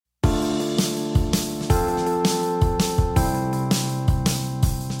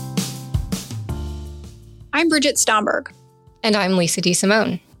I'm Bridget Stomberg. And I'm Lisa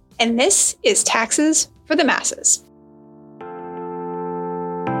DeSimone. And this is Taxes for the Masses.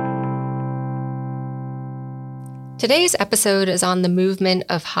 Today's episode is on the movement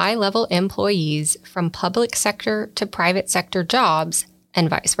of high-level employees from public sector to private sector jobs and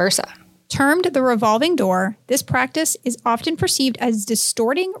vice versa. Termed the revolving door, this practice is often perceived as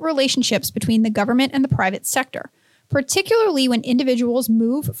distorting relationships between the government and the private sector, particularly when individuals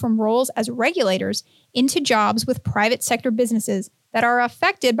move from roles as regulators into jobs with private sector businesses that are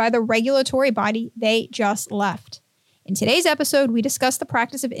affected by the regulatory body they just left. In today's episode, we discuss the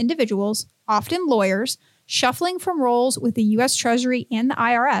practice of individuals, often lawyers, shuffling from roles with the U.S. Treasury and the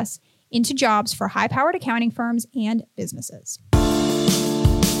IRS into jobs for high-powered accounting firms and businesses.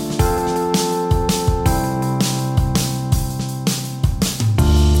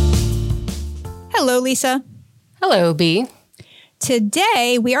 Hello, Lisa. Hello, B.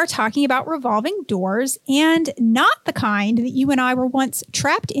 Today, we are talking about revolving doors, and not the kind that you and I were once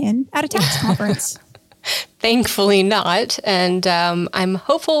trapped in at a tax conference. Thankfully not. And I'm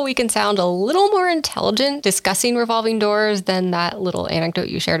hopeful we can sound a little more intelligent discussing revolving doors than that little anecdote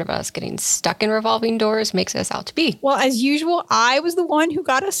you shared of us getting stuck in revolving doors makes us out to be. Well, as usual, I was the one who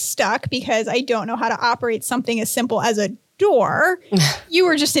got us stuck because I don't know how to operate something as simple as a door. You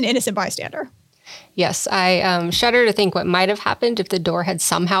were just an innocent bystander. Yes, I shudder to think what might have happened if the door had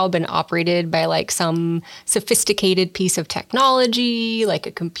somehow been operated by like some sophisticated piece of technology, like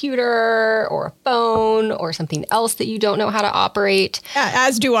a computer or a phone or something else that you don't know how to operate.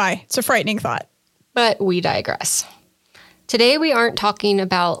 As do I. It's a frightening thought. But we digress. Today we aren't talking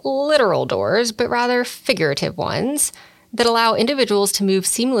about literal doors, but rather figurative ones that allow individuals to move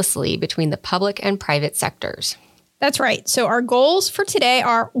seamlessly between the public and private sectors. That's right. So our goals for today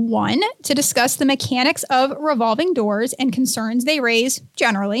are 1, to discuss the mechanics of revolving doors and concerns they raise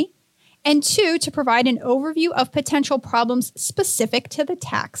generally, and 2, to provide an overview of potential problems specific to the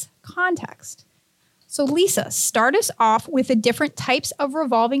tax context. So Lisa, start us off with the different types of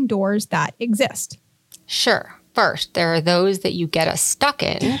revolving doors that exist. Sure. First, there are those that you get us stuck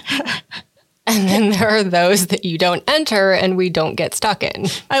in. And then there are those that you don't enter and we don't get stuck in.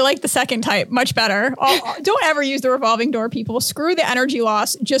 I like the second type much better. Don't ever use the revolving door, people. Screw the energy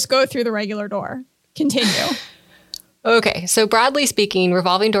loss. Just go through the regular door. Continue. Okay, so broadly speaking,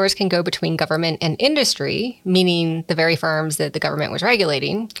 revolving doors can go between government and industry, meaning the very firms that the government was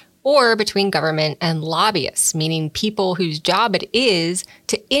regulating, or between government and lobbyists, meaning people whose job it is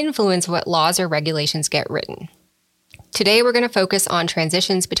to influence what laws or regulations get written. Today, we're going to focus on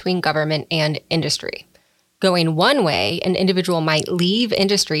transitions between government and industry. Going one way, an individual might leave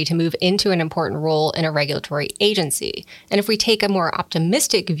industry to move into an important role in a regulatory agency. And if we take a more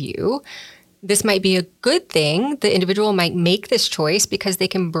optimistic view, this might be a good thing. The individual might make this choice because they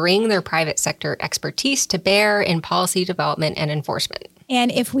can bring their private sector expertise to bear in policy development and enforcement.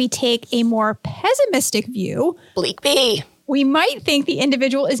 And if we take a more pessimistic view, Bleak B, we might think the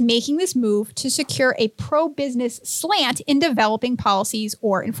individual is making this move to secure a pro-business slant in developing policies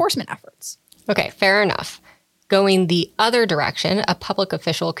or enforcement efforts. Okay, fair enough. Going the other direction, a public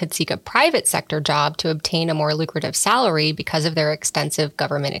official could seek a private sector job to obtain a more lucrative salary because of their extensive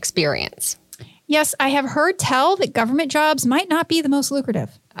government experience. Yes, I have heard tell that government jobs might not be the most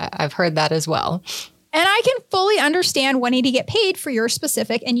lucrative. I've heard that as well. And I can fully understand wanting to get paid for your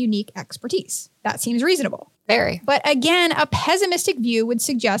specific and unique expertise. That seems reasonable. Very. But again, a pessimistic view would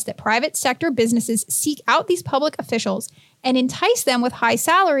suggest that private sector businesses seek out these public officials and entice them with high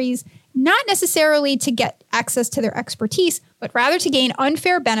salaries, not necessarily to get access to their expertise, but rather to gain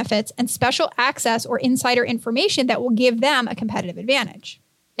unfair benefits and special access or insider information that will give them a competitive advantage.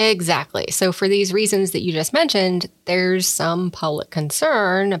 Exactly. So for these reasons that you just mentioned, there's some public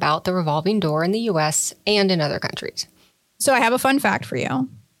concern about the revolving door in the U.S. and in other countries. So I have a fun fact for you.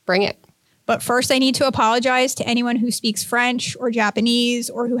 Bring it. But first, I need to apologize to anyone who speaks French or Japanese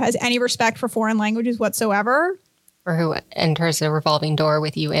or who has any respect for foreign languages whatsoever. Or who enters a revolving door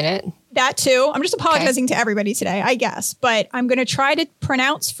with you in it. That too. I'm just apologizing to everybody today, I guess. But I'm going to try to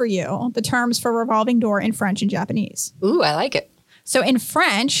pronounce for you the terms for revolving door in French and Japanese. Ooh, I like it. So in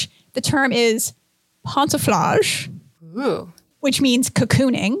French, the term is pantouflage, which means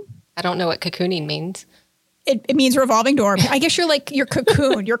cocooning. I don't know what cocooning means. It means revolving door. I guess you're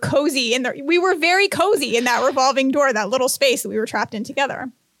cocooned. You're cozy in there. We were very cozy in that revolving door, that little space that we were trapped in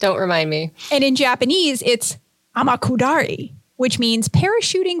together. Don't remind me. And in Japanese, it's amakudari, which means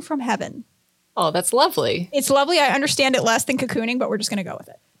parachuting from heaven. Oh, that's lovely. It's lovely. I understand it less than cocooning, but we're just going to go with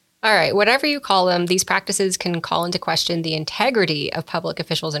it. All right. Whatever you call them, these practices can call into question the integrity of public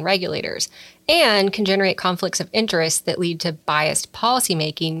officials and regulators and can generate conflicts of interest that lead to biased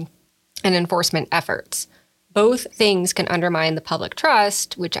policymaking and enforcement efforts. Both things can undermine the public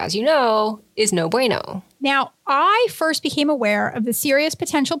trust, which, as you know, is no bueno. Now, I first became aware of the serious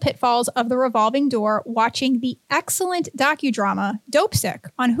potential pitfalls of the revolving door watching the excellent docudrama Dopesick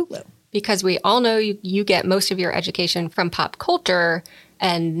on Hulu. Because we all know you get most of your education from pop culture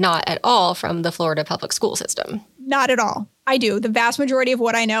and not at all from the Florida public school system. Not at all. I do. The vast majority of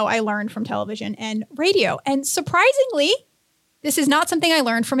what I know, I learned from television and radio. And surprisingly, this is not something I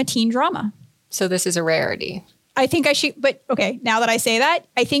learned from a teen drama. So this is a rarity. I think I should, but okay, now that I say that,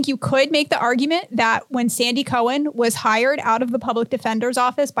 I think you could make the argument that when Sandy Cohen was hired out of the public defender's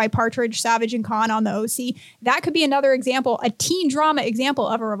office by Partridge, Savage, and Khan on the OC, that could be another example, a teen drama example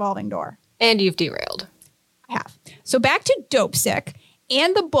of a revolving door. And you've derailed. I have. So back to Dopesick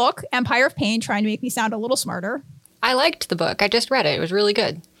and the book, Empire of Pain, trying to make me sound a little smarter. I liked the book. I just read it. It was really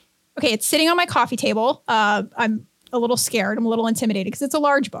good. Okay, it's sitting on my coffee table. I'm a little scared. I'm a little intimidated because it's a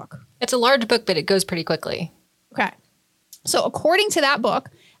large book. It's a large book, but it goes pretty quickly. Okay. So according to that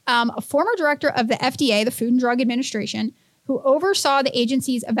book, a former director of the FDA, the Food and Drug Administration, who oversaw the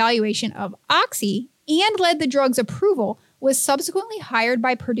agency's evaluation of Oxy and led the drug's approval, was subsequently hired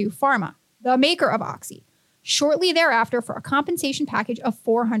by Purdue Pharma, the maker of Oxy, shortly thereafter for a compensation package of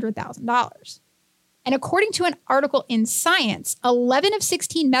 $400,000. And according to an article in Science, 11 of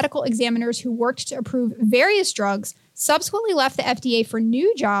 16 medical examiners who worked to approve various drugs subsequently left the FDA for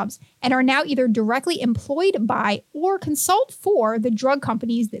new jobs and are now either directly employed by or consult for the drug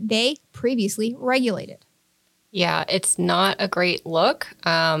companies that they previously regulated. Yeah, it's not a great look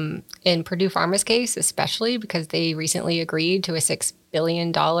in Purdue Pharma's case, especially because they recently agreed to a $6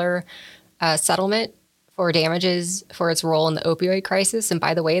 billion settlement for damages for its role in the opioid crisis. And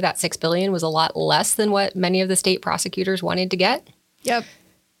by the way, that $6 billion was a lot less than what many of the state prosecutors wanted to get. Yep.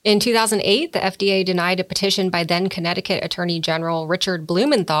 In 2008, the FDA denied a petition by then Connecticut Attorney General Richard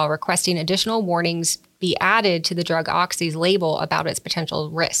Blumenthal requesting additional warnings be added to the drug Oxy's label about its potential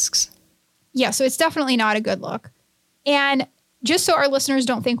risks. Yeah, so it's definitely not a good look. And just so our listeners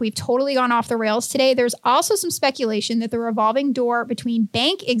don't think we've totally gone off the rails today, there's also some speculation that the revolving door between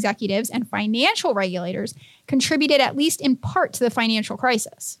bank executives and financial regulators contributed at least in part to the financial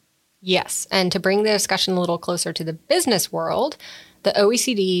crisis. Yes, and to bring the discussion a little closer to the business world, the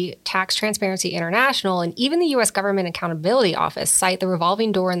OECD, Tax Transparency International, and even the U.S. Government Accountability Office cite the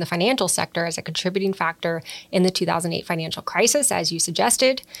revolving door in the financial sector as a contributing factor in the 2008 financial crisis, as you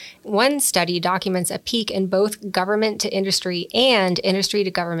suggested. One study documents a peak in both government to industry and industry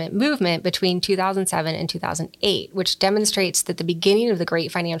to government movement between 2007 and 2008, which demonstrates that the beginning of the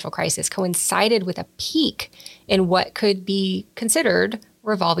great financial crisis coincided with a peak in what could be considered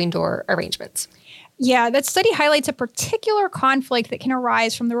revolving door arrangements. Yeah, that study highlights a particular conflict that can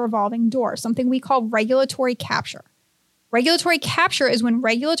arise from the revolving door, something we call regulatory capture. Regulatory capture is when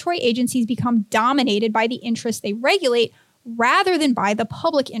regulatory agencies become dominated by the interests they regulate rather than by the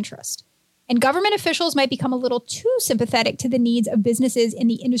public interest. And government officials might become a little too sympathetic to the needs of businesses in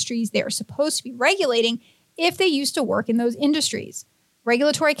the industries they are supposed to be regulating if they used to work in those industries.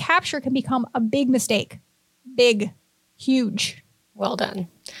 Regulatory capture can become a big mistake. Big, huge. Well done.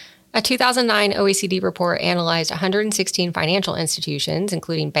 A 2009 OECD report analyzed 116 financial institutions,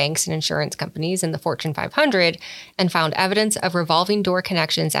 including banks and insurance companies in the Fortune 500, and found evidence of revolving door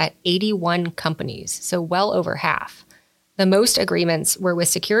connections at 81 companies, so well over half. The most agreements were with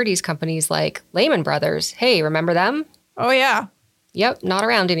securities companies like Lehman Brothers. Hey, remember them? Oh, yeah. Yep, not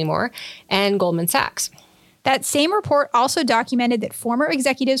around anymore. And Goldman Sachs. That same report also documented that former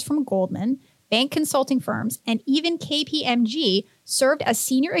executives from Goldman, bank consulting firms, and even KPMG served as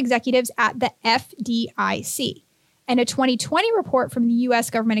senior executives at the FDIC. And a 2020 report from the U.S.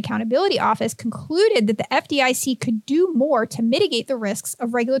 Government Accountability Office concluded that the FDIC could do more to mitigate the risks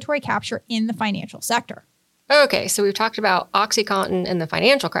of regulatory capture in the financial sector. Okay, so we've talked about OxyContin and the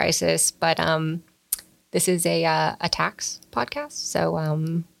financial crisis, but this is a tax podcast,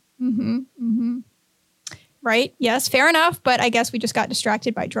 so... Right, yes, fair enough, but I guess we just got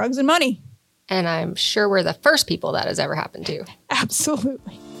distracted by drugs and money. And I'm sure we're the first people that has ever happened to.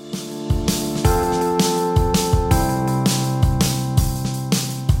 Absolutely.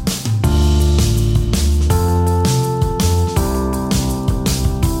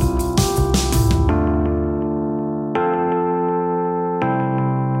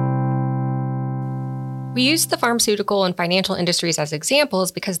 We use the pharmaceutical and financial industries as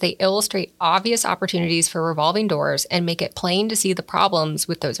examples because they illustrate obvious opportunities for revolving doors and make it plain to see the problems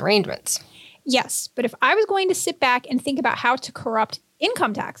with those arrangements. Yes, but if I was going to sit back and think about how to corrupt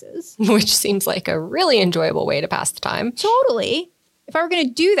income taxes... Which seems like a really enjoyable way to pass the time. Totally. If I were going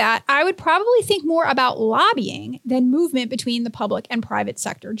to do that, I would probably think more about lobbying than movement between the public and private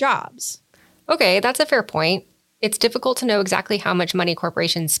sector jobs. Okay, that's a fair point. It's difficult to know exactly how much money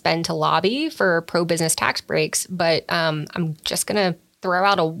corporations spend to lobby for pro-business tax breaks, but I'm just going to throw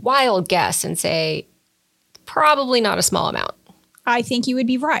out a wild guess and say probably not a small amount. I think you would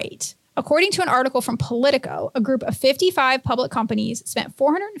be right. According to an article from Politico, a group of 55 public companies spent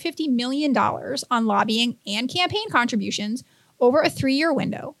 $450 million on lobbying and campaign contributions over a 3-year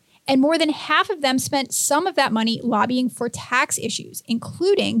window, and more than half of them spent some of that money lobbying for tax issues,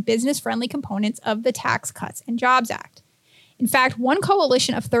 including business-friendly components of the Tax Cuts and Jobs Act. In fact, one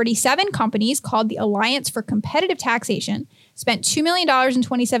coalition of 37 companies called the Alliance for Competitive Taxation spent $2 million in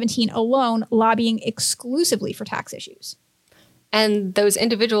 2017 alone lobbying exclusively for tax issues. And those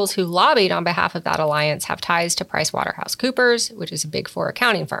individuals who lobbied on behalf of that alliance have ties to PricewaterhouseCoopers, which is a Big Four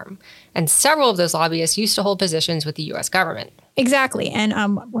accounting firm. And several of those lobbyists used to hold positions with the U.S. government. Exactly. And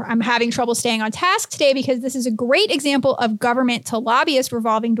I'm having trouble staying on task today because this is a great example of government to lobbyist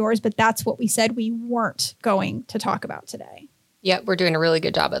revolving doors, but that's what we said we weren't going to talk about today. Yep, we're doing a really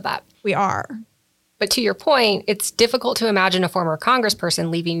good job of that. We are. But to your point, it's difficult to imagine a former congressperson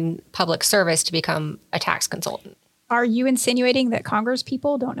leaving public service to become a tax consultant. Are you insinuating that Congress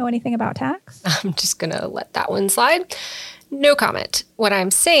people don't know anything about tax? I'm just going to let that one slide. No comment. What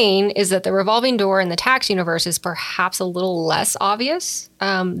I'm saying is that the revolving door in the tax universe is perhaps a little less obvious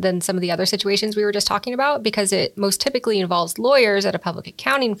than some of the other situations we were just talking about, because it most typically involves lawyers at a public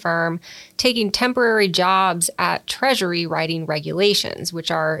accounting firm taking temporary jobs at Treasury writing regulations, which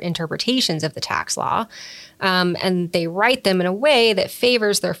are interpretations of the tax law. And they write them in a way that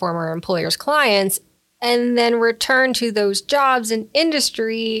favors their former employer's clients and then return to those jobs in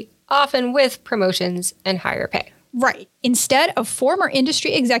industry, often with promotions and higher pay. Right. Instead of former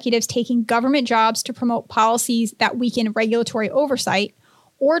industry executives taking government jobs to promote policies that weaken regulatory oversight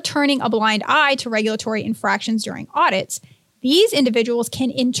or turning a blind eye to regulatory infractions during audits, these individuals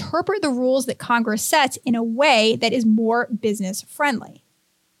can interpret the rules that Congress sets in a way that is more business friendly.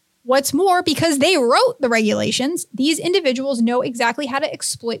 What's more, because they wrote the regulations, these individuals know exactly how to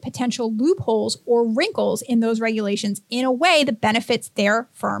exploit potential loopholes or wrinkles in those regulations in a way that benefits their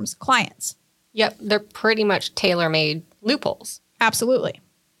firm's clients. Yep, they're pretty much tailor-made loopholes. Absolutely.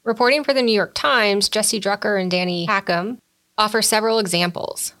 Reporting for the New York Times, Jesse Drucker and Danny Hackham offer several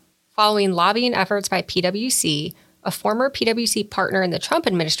examples. Following lobbying efforts by PwC, a former PwC partner in the Trump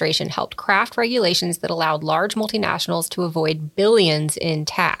administration helped craft regulations that allowed large multinationals to avoid billions in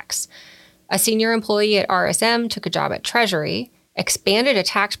tax. A senior employee at RSM took a job at Treasury, expanded a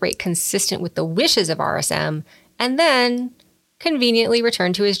tax break consistent with the wishes of RSM, and then conveniently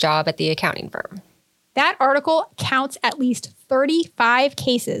returned to his job at the accounting firm. That article counts at least 35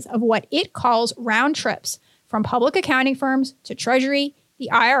 cases of what it calls round trips from public accounting firms to Treasury, the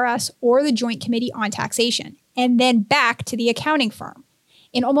IRS, or the Joint Committee on Taxation, and then back to the accounting firm.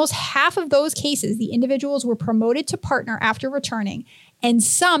 In almost half of those cases, the individuals were promoted to partner after returning, and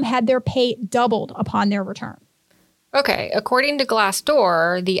some had their pay doubled upon their return. Okay, according to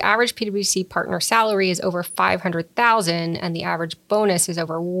Glassdoor, the average PwC partner salary is over $500,000 and the average bonus is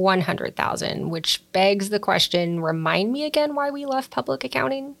over $100,000, which begs the question, remind me again why we left public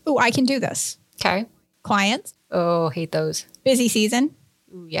accounting? Ooh, I can do this. Okay. Clients. Oh, hate those. Busy season.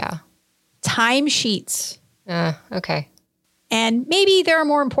 Ooh, yeah. Timesheets. Okay. And maybe there are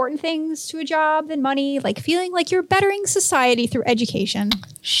more important things to a job than money, like feeling like you're bettering society through education.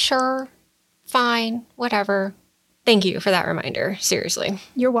 Sure. Fine. Whatever. Thank you for that reminder. Seriously.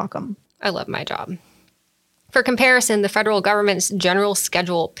 You're welcome. I love my job. For comparison, the federal government's general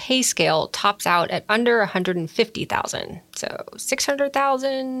schedule pay scale tops out at under $150,000. So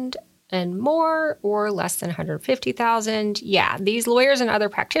 $600,000 and more, or less than $150,000. Yeah, these lawyers and other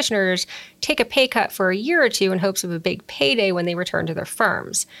practitioners take a pay cut for a year or two in hopes of a big payday when they return to their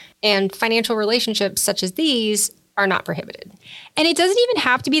firms. And financial relationships such as these are not prohibited. And it doesn't even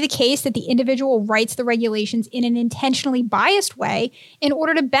have to be the case that the individual writes the regulations in an intentionally biased way in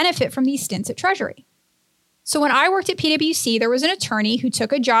order to benefit from these stints at Treasury. So when I worked at PwC, there was an attorney who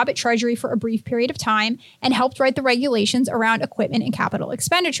took a job at Treasury for a brief period of time and helped write the regulations around equipment and capital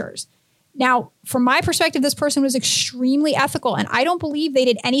expenditures. Now, from my perspective, this person was extremely ethical, and I don't believe they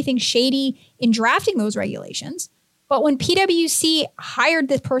did anything shady in drafting those regulations. But when PwC hired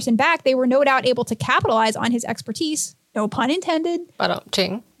this person back, they were no doubt able to capitalize on his expertise, no pun intended,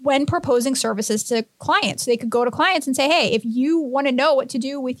 when proposing services to clients. They could go to clients and say, hey, if you want to know what to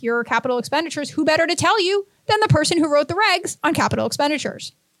do with your capital expenditures, who better to tell you than the person who wrote the regs on capital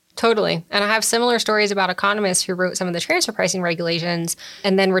expenditures? Totally. And I have similar stories about economists who wrote some of the transfer pricing regulations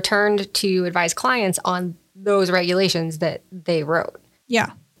and then returned to advise clients on those regulations that they wrote.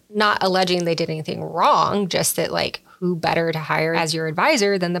 Yeah. Not alleging they did anything wrong, just that, like, who better to hire as your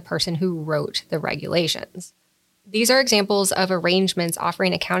advisor than the person who wrote the regulations? These are examples of arrangements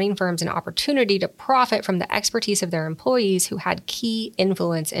offering accounting firms an opportunity to profit from the expertise of their employees who had key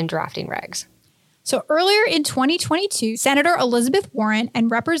influence in drafting regs. So earlier in 2022, Senator Elizabeth Warren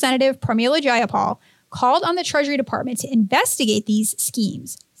and Representative Pramila Jayapal called on the Treasury Department to investigate these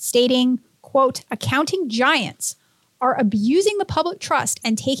schemes, stating, quote, accounting giants are abusing the public trust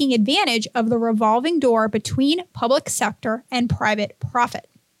and taking advantage of the revolving door between public sector and private profit,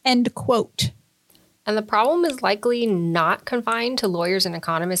 end quote. And the problem is likely not confined to lawyers and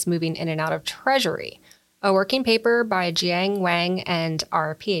economists moving in and out of Treasury. A working paper by Jiang Wang and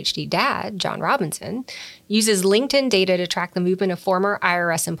our PhD dad, John Robinson, uses LinkedIn data to track the movement of former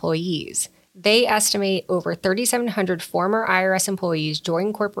IRS employees. They estimate over 3,700 former IRS employees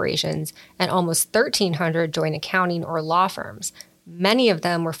joined corporations and almost 1,300 joined accounting or law firms. Many of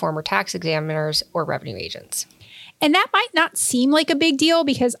them were former tax examiners or revenue agents. And that might not seem like a big deal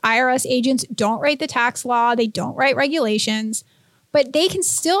because IRS agents don't write the tax law, they don't write regulations, but they can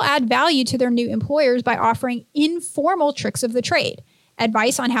still add value to their new employers by offering informal tricks of the trade,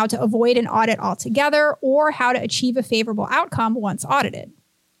 advice on how to avoid an audit altogether or how to achieve a favorable outcome once audited.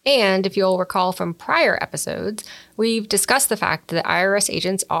 And if you'll recall from prior episodes, we've discussed the fact that IRS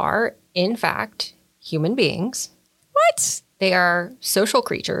agents are, in fact, human beings. What? They are social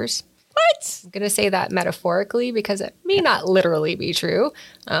creatures. What? I'm going to say that metaphorically because it may not literally be true.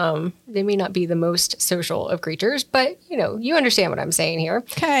 They may not be the most social of creatures, but, you understand what I'm saying here.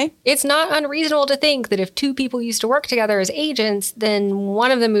 Okay. It's not unreasonable to think that if two people used to work together as agents, then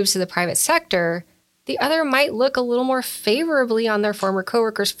one of them moves to the private sector, the other might look a little more favorably on their former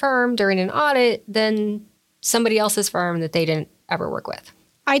coworker's firm during an audit than somebody else's firm that they didn't ever work with.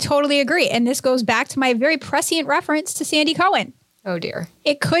 I totally agree. And this goes back to my very prescient reference to Sandy Cohen. Oh, dear.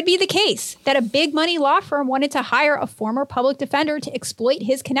 It could be the case that a big money law firm wanted to hire a former public defender to exploit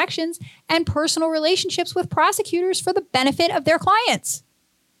his connections and personal relationships with prosecutors for the benefit of their clients.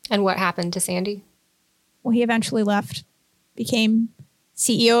 And what happened to Sandy? Well, he eventually left, became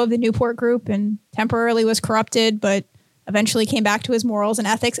CEO of the Newport Group and temporarily was corrupted, but eventually came back to his morals and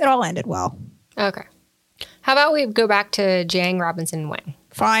ethics. It all ended well. Okay. How about we go back to Jiang Robinson Wang?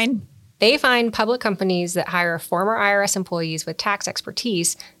 Fine. They find public companies that hire former IRS employees with tax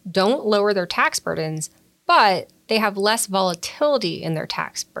expertise don't lower their tax burdens, but they have less volatility in their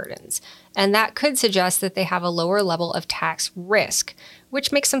tax burdens. And that could suggest that they have a lower level of tax risk,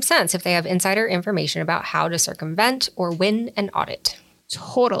 which makes some sense if they have insider information about how to circumvent or win an audit.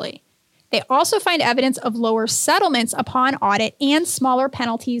 Totally. They also find evidence of lower settlements upon audit and smaller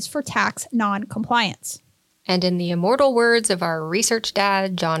penalties for tax non-compliance. And in the immortal words of our research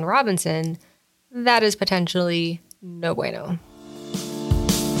dad, John Robinson, that is potentially no bueno.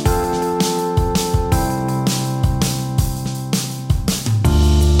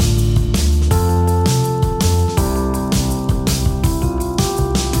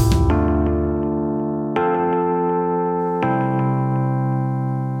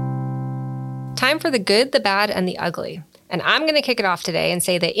 Time for the good, the bad, and the ugly. And I'm going to kick it off today and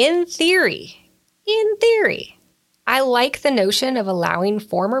say that in theory, I like the notion of allowing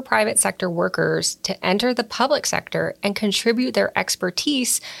former private sector workers to enter the public sector and contribute their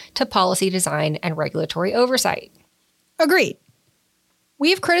expertise to policy design and regulatory oversight. Agreed.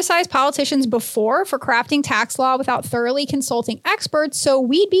 We've criticized politicians before for crafting tax law without thoroughly consulting experts, so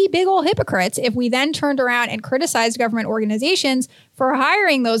we'd be big ol' hypocrites if we then turned around and criticized government organizations for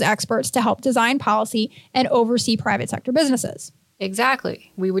hiring those experts to help design policy and oversee private sector businesses.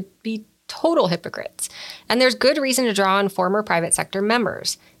 Exactly. We would be total hypocrites. And there's good reason to draw on former private sector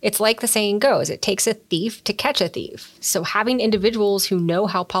members. It's like the saying goes, it takes a thief to catch a thief. So having individuals who know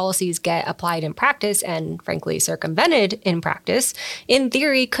how policies get applied in practice and, frankly, circumvented in practice, in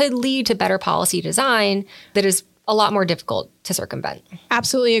theory, could lead to better policy design that is a lot more difficult to circumvent.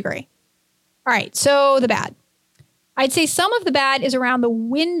 Absolutely agree. All right, so the bad. I'd say some of the bad is around the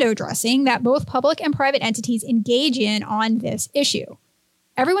window dressing that both public and private entities engage in on this issue.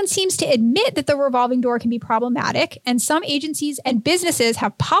 Everyone seems to admit that the revolving door can be problematic, and some agencies and businesses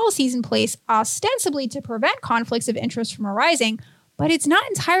have policies in place ostensibly to prevent conflicts of interest from arising, but it's not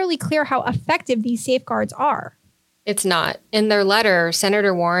entirely clear how effective these safeguards are. It's not. In their letter,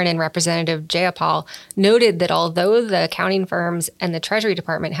 Senator Warren and Representative Jayapal noted that although the accounting firms and the Treasury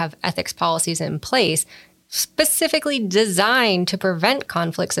Department have ethics policies in place, specifically designed to prevent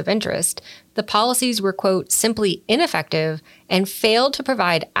conflicts of interest, the policies were, quote, simply ineffective and failed to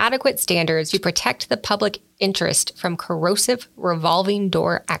provide adequate standards to protect the public interest from corrosive revolving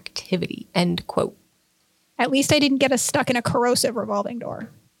door activity, end quote. At least I didn't get us stuck in a corrosive revolving door.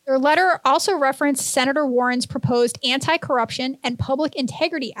 Their letter also referenced Senator Warren's proposed Anti-Corruption and Public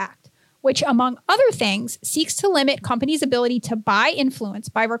Integrity Act, which, among other things, seeks to limit companies' ability to buy influence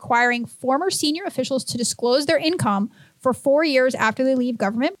by requiring former senior officials to disclose their income for 4 years after they leave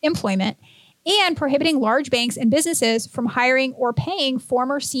government employment, and prohibiting large banks and businesses from hiring or paying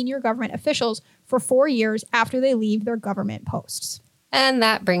former senior government officials for 4 years after they leave their government posts. And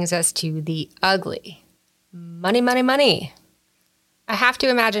that brings us to the ugly. Money, money, money. I have to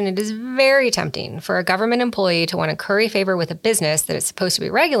imagine it is very tempting for a government employee to want to curry favor with a business that is supposed to be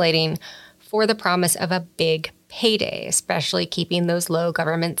regulating for the promise of a big payday, especially keeping those low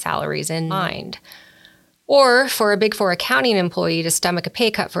government salaries in mind. Or for a Big Four accounting employee to stomach a pay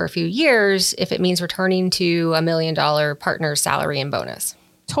cut for a few years if it means returning to $1 million partner's salary and bonus.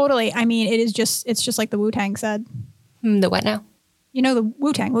 Totally. I mean, it's just like the Wu-Tang said. The what now? You know the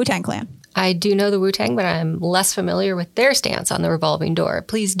Wu-Tang Clan. I do know the Wu-Tang, but I'm less familiar with their stance on the revolving door.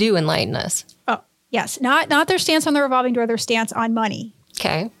 Please do enlighten us. Oh, yes. Not their stance on the revolving door, their stance on money.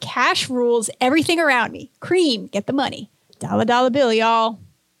 Okay. Cash rules everything around me. Cream, get the money. Dollar bill, y'all.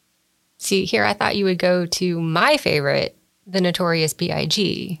 See, here I thought you would go to my favorite, the Notorious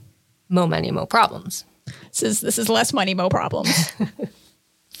B.I.G., Mo Money, Mo Problems. This is less money, mo problems.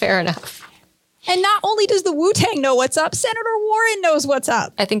 Fair enough. And not only does the Wu-Tang know what's up, Senator Warren knows what's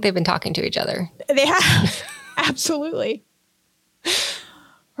up. I think they've been talking to each other. They have. Absolutely.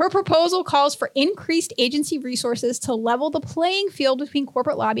 Her proposal calls for increased agency resources to level the playing field between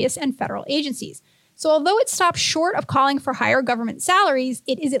corporate lobbyists and federal agencies. So although it stops short of calling for higher government salaries,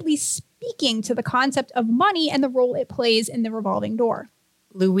 it is at least speaking to the concept of money and the role it plays in the revolving door.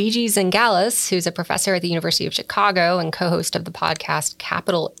 Luigi Zingales, who's a professor at the University of Chicago and co-host of the podcast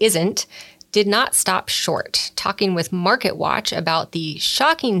Capital Isn't, did not stop short, talking with MarketWatch about the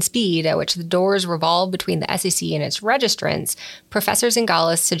shocking speed at which the doors revolve between the SEC and its registrants. Professor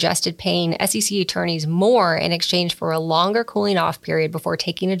Zingales suggested paying SEC attorneys more in exchange for a longer cooling off period before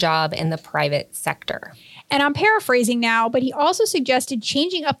taking a job in the private sector. And I'm paraphrasing now, but he also suggested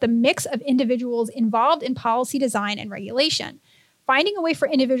changing up the mix of individuals involved in policy design and regulation. Finding a way for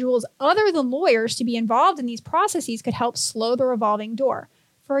individuals other than lawyers to be involved in these processes could help slow the revolving door.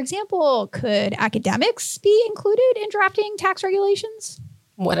 For example, could academics be included in drafting tax regulations?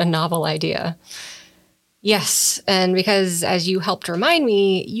 What a novel idea. Yes, and because, as you helped remind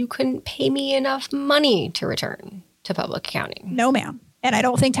me, you couldn't pay me enough money to return to public accounting. No, ma'am. And I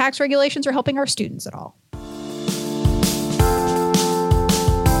don't think tax regulations are helping our students at all.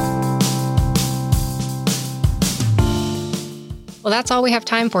 Well, that's all we have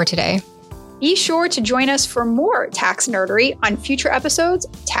time for today. Be sure to join us for more tax nerdery on future episodes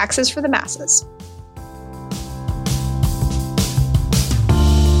of Taxes for the Masses.